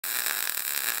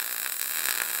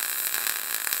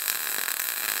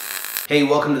Hey,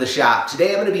 welcome to the shop. Today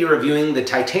I'm going to be reviewing the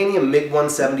Titanium MIG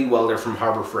 170 welder from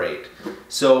Harbor Freight.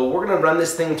 So we're going to run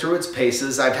this thing through its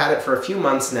paces. I've had it for a few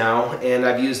months now, and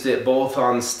I've used it both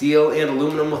on steel and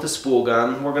aluminum with a spool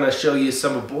gun. We're going to show you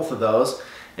some of both of those.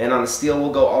 And on the steel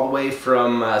we'll go all the way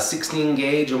from 16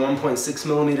 gauge and 1.6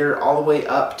 millimeter all the way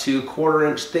up to 1/4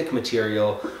 inch thick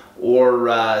material or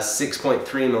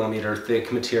 6.3 millimeter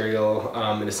thick material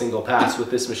in a single pass with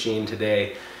this machine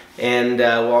today. And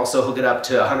we'll also hook it up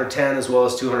to 110 as well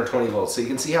as 220 volts. So you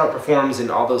can see how it performs in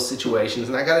all those situations.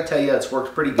 And I gotta tell you, it's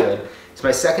worked pretty good. It's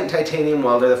my second titanium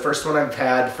welder. The first one I've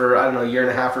had for, I don't know, a year and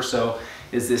a half or so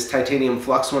is this Titanium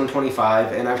Flux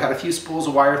 125. And I've had a few spools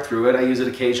of wire through it. I use it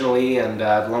occasionally and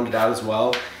I've loaned it out as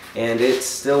well. And it's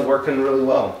still working really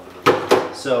well.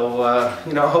 So,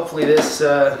 you know, hopefully this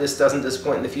doesn't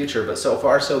disappoint in the future. But so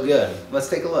far, so good. Let's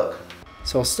take a look.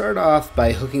 So I'll start off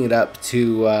by hooking it up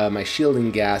to my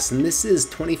shielding gas, and this is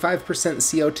 25%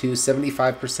 CO2,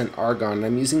 75% argon.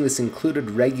 I'm using this included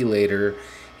regulator,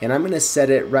 and I'm going to set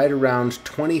it right around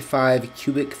 25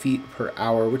 cubic feet per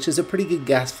hour, which is a pretty good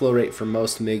gas flow rate for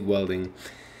most MIG welding.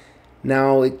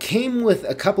 Now, it came with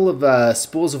a couple of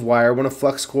spools of wire, one of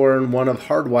flux core and one of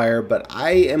hard wire, but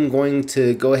I am going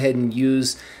to go ahead and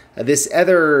use this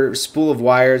other spool of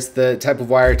wire. Is the type of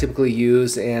wire I typically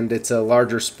use, and it's a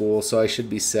larger spool, so I should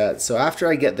be set. So after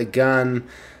I get the gun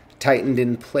tightened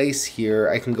in place here,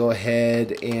 I can go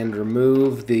ahead and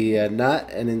remove the nut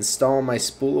and install my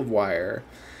spool of wire.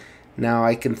 Now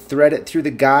I can thread it through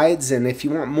the guides, and if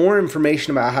you want more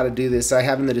information about how to do this, I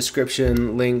have in the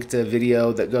description linked a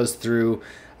video that goes through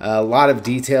a lot of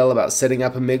detail about setting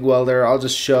up a MIG welder. I'll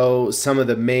just show some of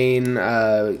the main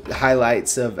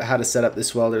highlights of how to set up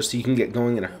this welder so you can get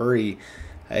going in a hurry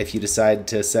if you decide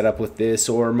to set up with this,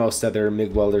 or most other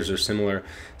MIG welders are similar.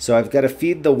 So I've got to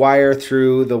feed the wire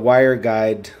through the wire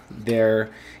guide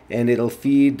there, and it'll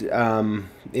feed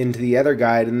into the other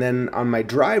guide. And then on my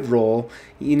drive roll,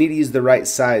 you need to use the right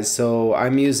size. So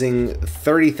I'm using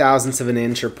 30 thousandths of an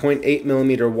inch or 0.8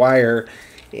 millimeter wire,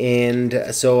 and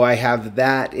so I have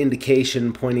that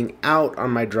indication pointing out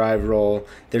on my drive roll.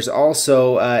 There's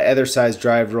also other size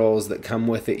drive rolls that come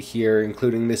with it here,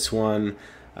 including this one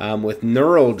with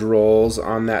knurled rolls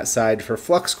on that side for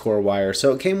flux core wire.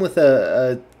 So it came with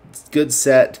a good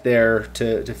set there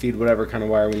to feed whatever kind of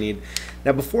wire we need.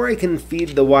 Now, before I can feed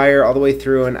the wire all the way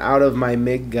through and out of my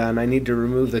MIG gun, I need to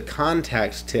remove the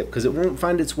contact tip because it won't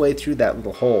find its way through that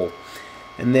little hole.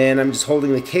 And then I'm just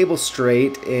holding the cable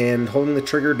straight and holding the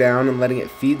trigger down and letting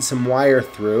it feed some wire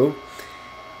through,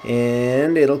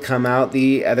 and it'll come out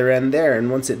the other end there. And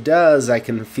once it does, I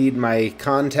can feed my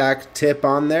contact tip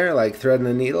on there like threading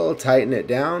a needle, tighten it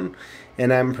down,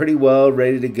 and I'm pretty well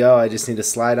ready to go. I just need to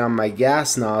slide on my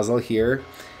gas nozzle here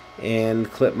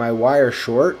and clip my wire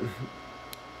short,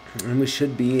 and we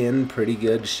should be in pretty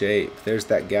good shape. There's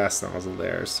that gas nozzle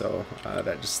there, so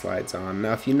that just slides on.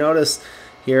 Now if you notice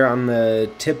here on the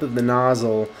tip of the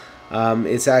nozzle,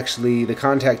 it's actually, the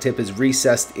contact tip is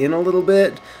recessed in a little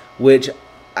bit, which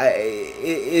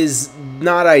is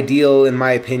not ideal in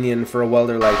my opinion for a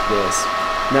welder like this.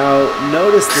 Now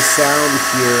notice the sound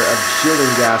here of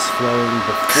shielding gas flowing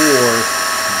before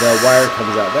the wire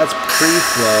comes out. That's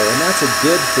pre-flow, and that's a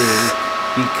good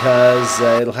thing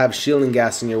because it'll have shielding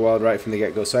gas in your weld right from the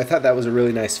get-go. So I thought that was a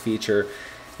really nice feature.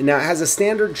 Now it has a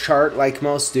standard chart like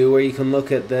most do, where you can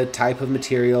look at the type of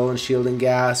material and shielding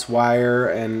gas, wire,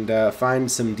 and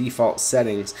find some default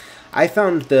settings. I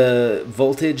found the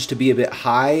voltage to be a bit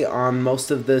high on most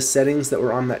of the settings that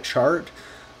were on that chart,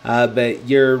 but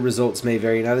your results may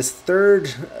vary. Now this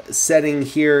third setting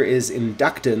here is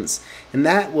inductance, and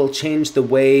that will change the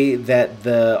way that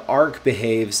the arc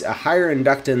behaves. A higher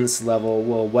inductance level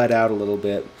will wet out a little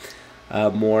bit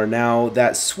more. Now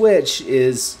that switch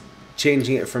is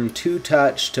changing it from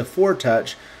 2-touch to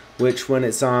 4-touch, which when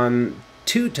it's on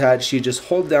 2-touch, you just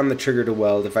hold down the trigger to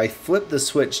weld. If I flip the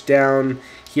switch down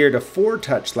here to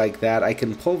 4-touch like that, I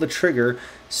can pull the trigger,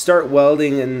 start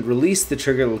welding, and release the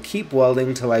trigger. It'll keep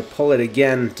welding till I pull it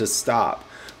again to stop,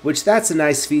 which that's a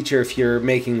nice feature if you're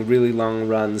making really long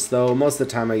runs, though most of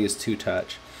the time I use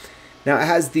 2-touch. Now it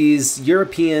has these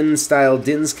European style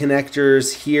DINS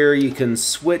connectors here. You can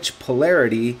switch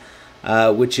polarity,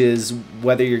 which is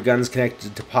whether your gun's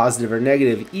connected to positive or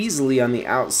negative, easily on the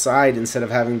outside instead of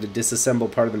having to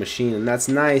disassemble part of the machine. And that's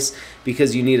nice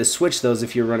because you need to switch those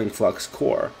if you're running flux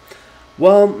core.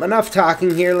 Well, enough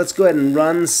talking here. Let's go ahead and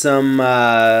run some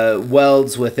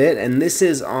welds with it. And this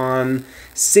is on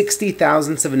 60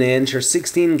 thousandths of an inch or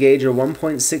 16 gauge or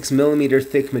 1.6 millimeter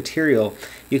thick material.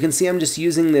 You can see I'm just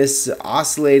using this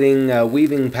oscillating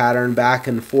weaving pattern back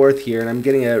and forth here, and I'm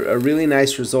getting a really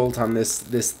nice result on this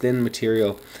thin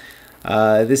material.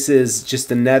 This is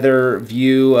just another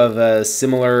view of a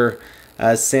similar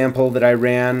sample that I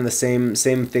ran, the same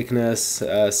thickness,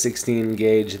 16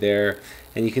 gauge there,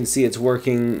 and you can see it's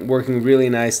working really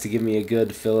nice to give me a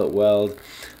good fillet weld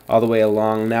all the way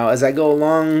along. Now as I go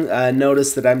along,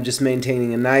 notice that I'm just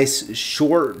maintaining a nice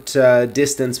short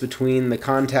distance between the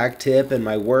contact tip and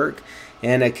my work,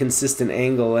 and a consistent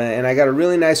angle, and I got a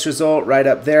really nice result right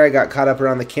up there. I got caught up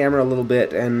around the camera a little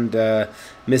bit and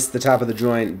missed the top of the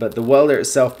joint, but the welder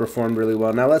itself performed really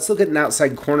well. Now let's look at an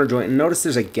outside corner joint, and notice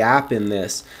there's a gap in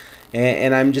this,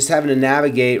 and I'm just having to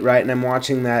navigate, right, and I'm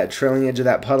watching that trailing edge of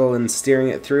that puddle and steering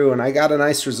it through, and I got a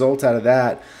nice result out of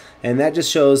that, and that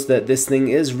just shows that this thing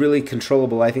is really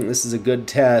controllable. I think this is a good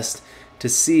test to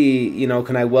see, you know,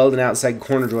 can I weld an outside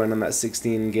corner joint on that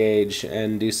 16 gauge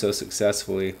and do so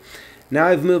successfully. Now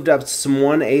I've moved up to some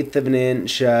 1/8 of an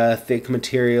inch thick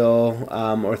material,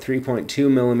 or 3.2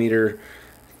 millimeter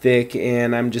thick,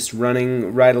 and I'm just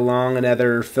running right along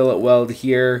another fillet weld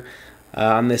here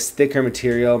on this thicker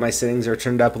material. My settings are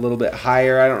turned up a little bit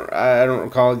higher. I don't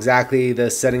recall exactly the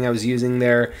setting I was using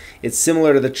there. It's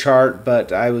similar to the chart,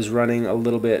 but I was running a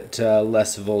little bit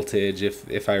less voltage,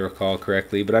 if I recall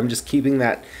correctly. But I'm just keeping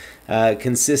that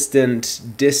consistent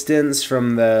distance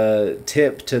from the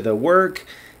tip to the work,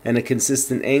 and a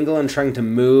consistent angle, and trying to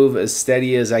move as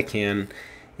steady as I can.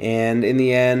 And in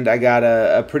the end, I got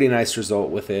a pretty nice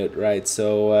result with it, right?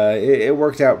 So it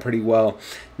worked out pretty well.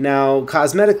 Now,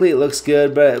 cosmetically it looks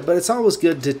good, but it's always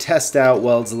good to test out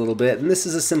welds a little bit, and this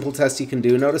is a simple test you can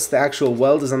do. Notice the actual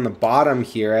weld is on the bottom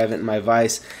here. I have it in my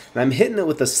vise, and I'm hitting it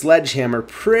with a sledgehammer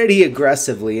pretty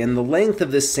aggressively, and the length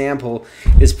of this sample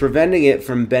is preventing it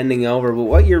from bending over. But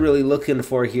what you're really looking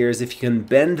for here is if you can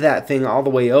bend that thing all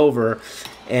the way over,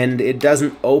 and it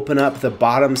doesn't open up the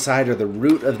bottom side or the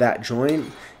root of that joint,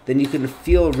 then you can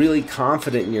feel really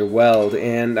confident in your weld.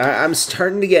 And I'm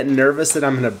starting to get nervous that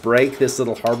I'm going to break this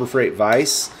little Harbor Freight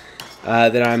vise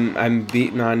that I'm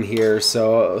beating on here.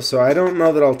 So I don't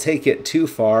know that I'll take it too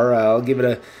far. I'll give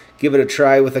it a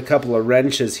try with a couple of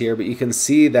wrenches here, but you can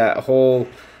see that whole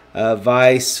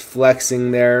vise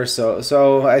flexing there,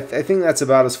 so I think that's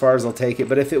about as far as I'll take it.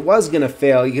 But if it was gonna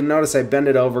fail, you can notice I bend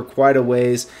it over quite a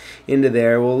ways into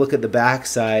there. We'll look at the back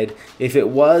side. If it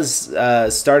was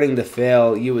starting to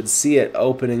fail, you would see it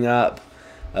opening up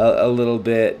a little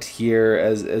bit here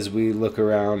as we look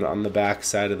around on the back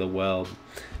side of the weld.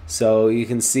 So you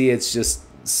can see it's just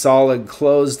solid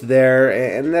closed there,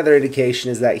 and another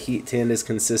indication is that heat tint is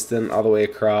consistent all the way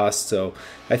across, so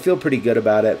I feel pretty good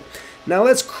about it. Now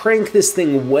let's crank this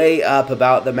thing way up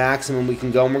about the maximum we can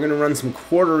go, and we're going to run some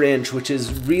 1/4 inch, which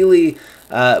is really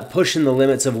pushing the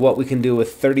limits of what we can do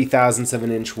with 30 thousandths of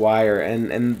an inch wire,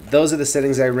 and those are the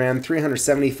settings I ran,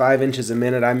 375 inches a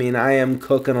minute. I mean, I am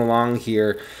cooking along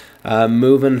here,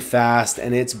 moving fast,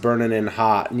 and it's burning in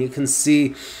hot, and you can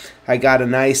see I got a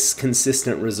nice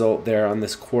consistent result there on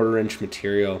this 1/4 inch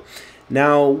material.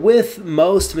 Now, with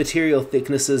most material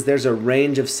thicknesses, there's a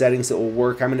range of settings that will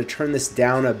work. I'm going to turn this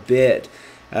down a bit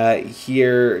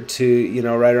here to, you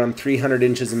know, right around 300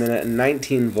 inches a minute and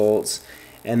 19 volts,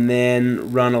 and then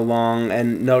run along.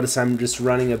 And notice I'm just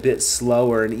running a bit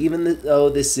slower. And even though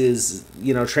this is,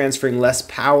 you know, transferring less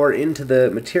power into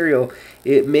the material,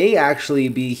 it may actually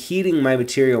be heating my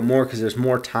material more because there's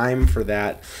more time for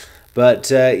that.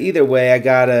 But either way, I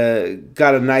got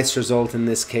a nice result in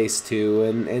this case too,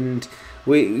 and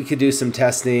we could do some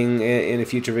testing in a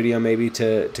future video maybe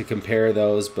to compare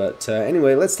those. But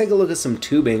anyway, let's take a look at some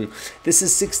tubing. This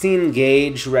is 16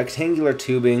 gauge rectangular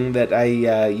tubing that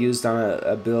I used on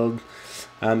a build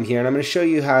here, and I'm going to show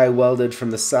you how I welded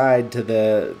from the side to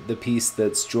the piece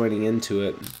that's joining into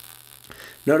it.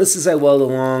 Notice as I weld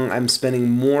along, I'm spending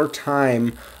more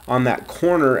time on that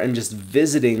corner and just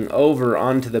visiting over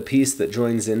onto the piece that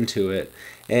joins into it.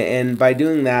 And by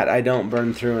doing that, I don't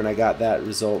burn through, and I got that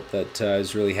result that I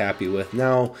was really happy with.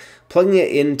 Now, plugging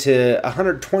it into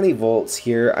 120 volts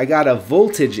here, I got a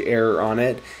voltage error on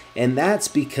it, and that's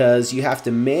because you have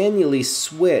to manually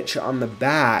switch on the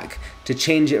back to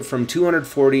change it from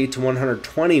 240 to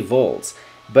 120 volts.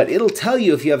 But it'll tell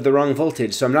you if you have the wrong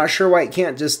voltage, so I'm not sure why it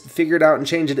can't just figure it out and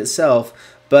change it itself,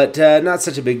 but not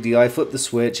such a big deal. I flipped the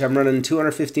switch. I'm running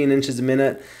 215 inches a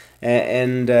minute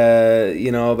and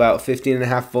you know, about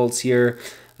 15.5 volts here,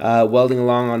 welding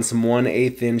along on some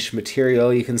 1/8 inch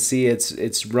material. You can see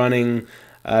it's running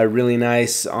really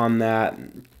nice on that,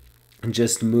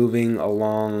 just moving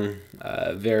along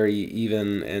very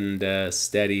even and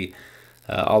steady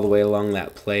all the way along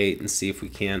that plate and see if we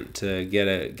can't get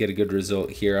a good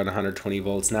result here on 120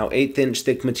 volts. Now 1/8 inch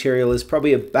thick material is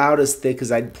probably about as thick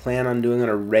as I'd plan on doing on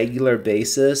a regular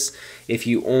basis if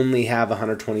you only have a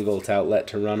 120 volt outlet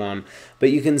to run on.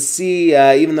 But you can see,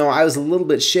 even though I was a little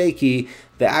bit shaky,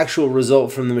 the actual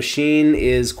result from the machine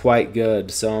is quite good,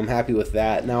 so I'm happy with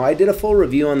that. Now I did a full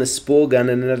review on the spool gun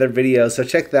in another video, so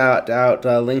check that out,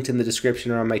 linked in the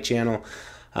description or on my channel.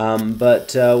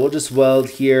 We'll just weld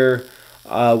here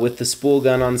with the spool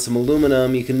gun on some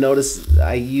aluminum. You can notice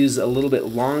I use a little bit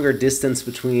longer distance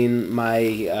between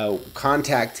my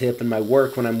contact tip and my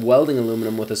work when I'm welding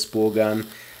aluminum with a spool gun.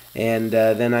 And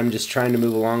then I'm just trying to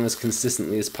move along as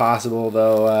consistently as possible,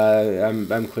 though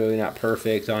I'm clearly not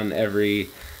perfect on every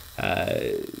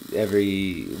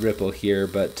ripple here,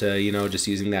 but you know, just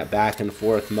using that back and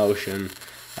forth motion.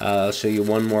 I'll show you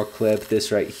one more clip. This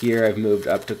right here, I've moved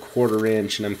up to 1/4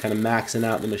 inch, and I'm kind of maxing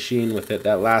out the machine with it.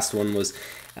 That last one was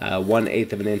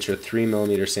 1/8 of an inch or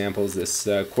 3mm samples. This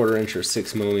 1/4 inch or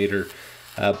 6mm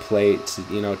plate,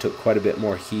 you know, took quite a bit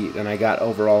more heat, and I got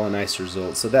overall a nice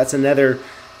result. So that's another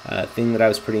thing that I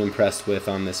was pretty impressed with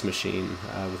on this machine,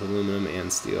 with aluminum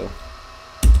and steel.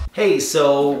 Hey,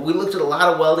 so we looked at a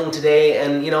lot of welding today,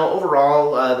 and you know,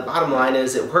 overall the bottom line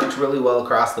is it worked really well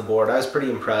across the board. I was pretty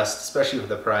impressed, especially with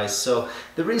the price. So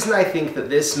the reason I think that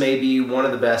this may be one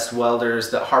of the best welders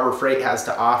that Harbor Freight has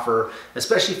to offer,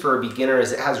 especially for a beginner,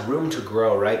 is it has room to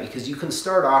grow, right? Because you can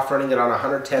start off running it on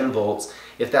 110 volts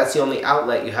if that's the only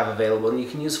outlet you have available, and you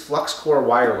can use flux core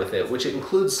wire with it, which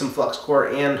includes some flux core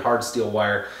and hard steel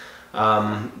wire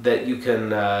that you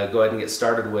can go ahead and get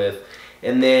started with.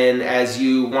 And then as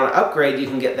you want to upgrade, you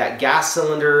can get that gas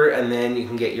cylinder, and then you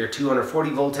can get your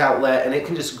 240 volt outlet, and it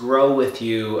can just grow with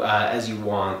you as you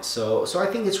want. So I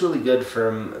think it's really good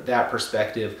from that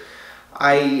perspective.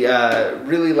 I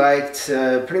really liked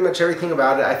pretty much everything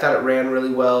about it. I thought it ran really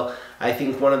well. I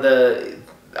think one of the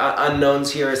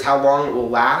unknowns here is how long it will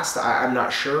last. I'm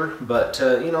not sure, but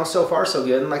you know, so far so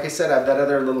good. And like I said, I have that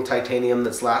other little titanium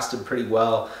that's lasted pretty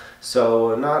well.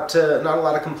 So not a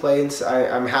lot of complaints.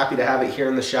 I'm happy to have it here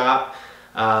in the shop,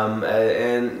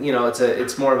 and you know,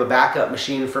 it's more of a backup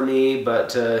machine for me,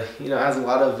 but you know, it has a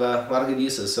lot of good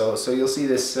uses. So you'll see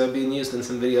this being used in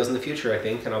some videos in the future, I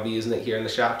think, and I'll be using it here in the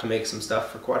shop to make some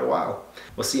stuff for quite a while.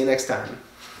 We'll see you next time.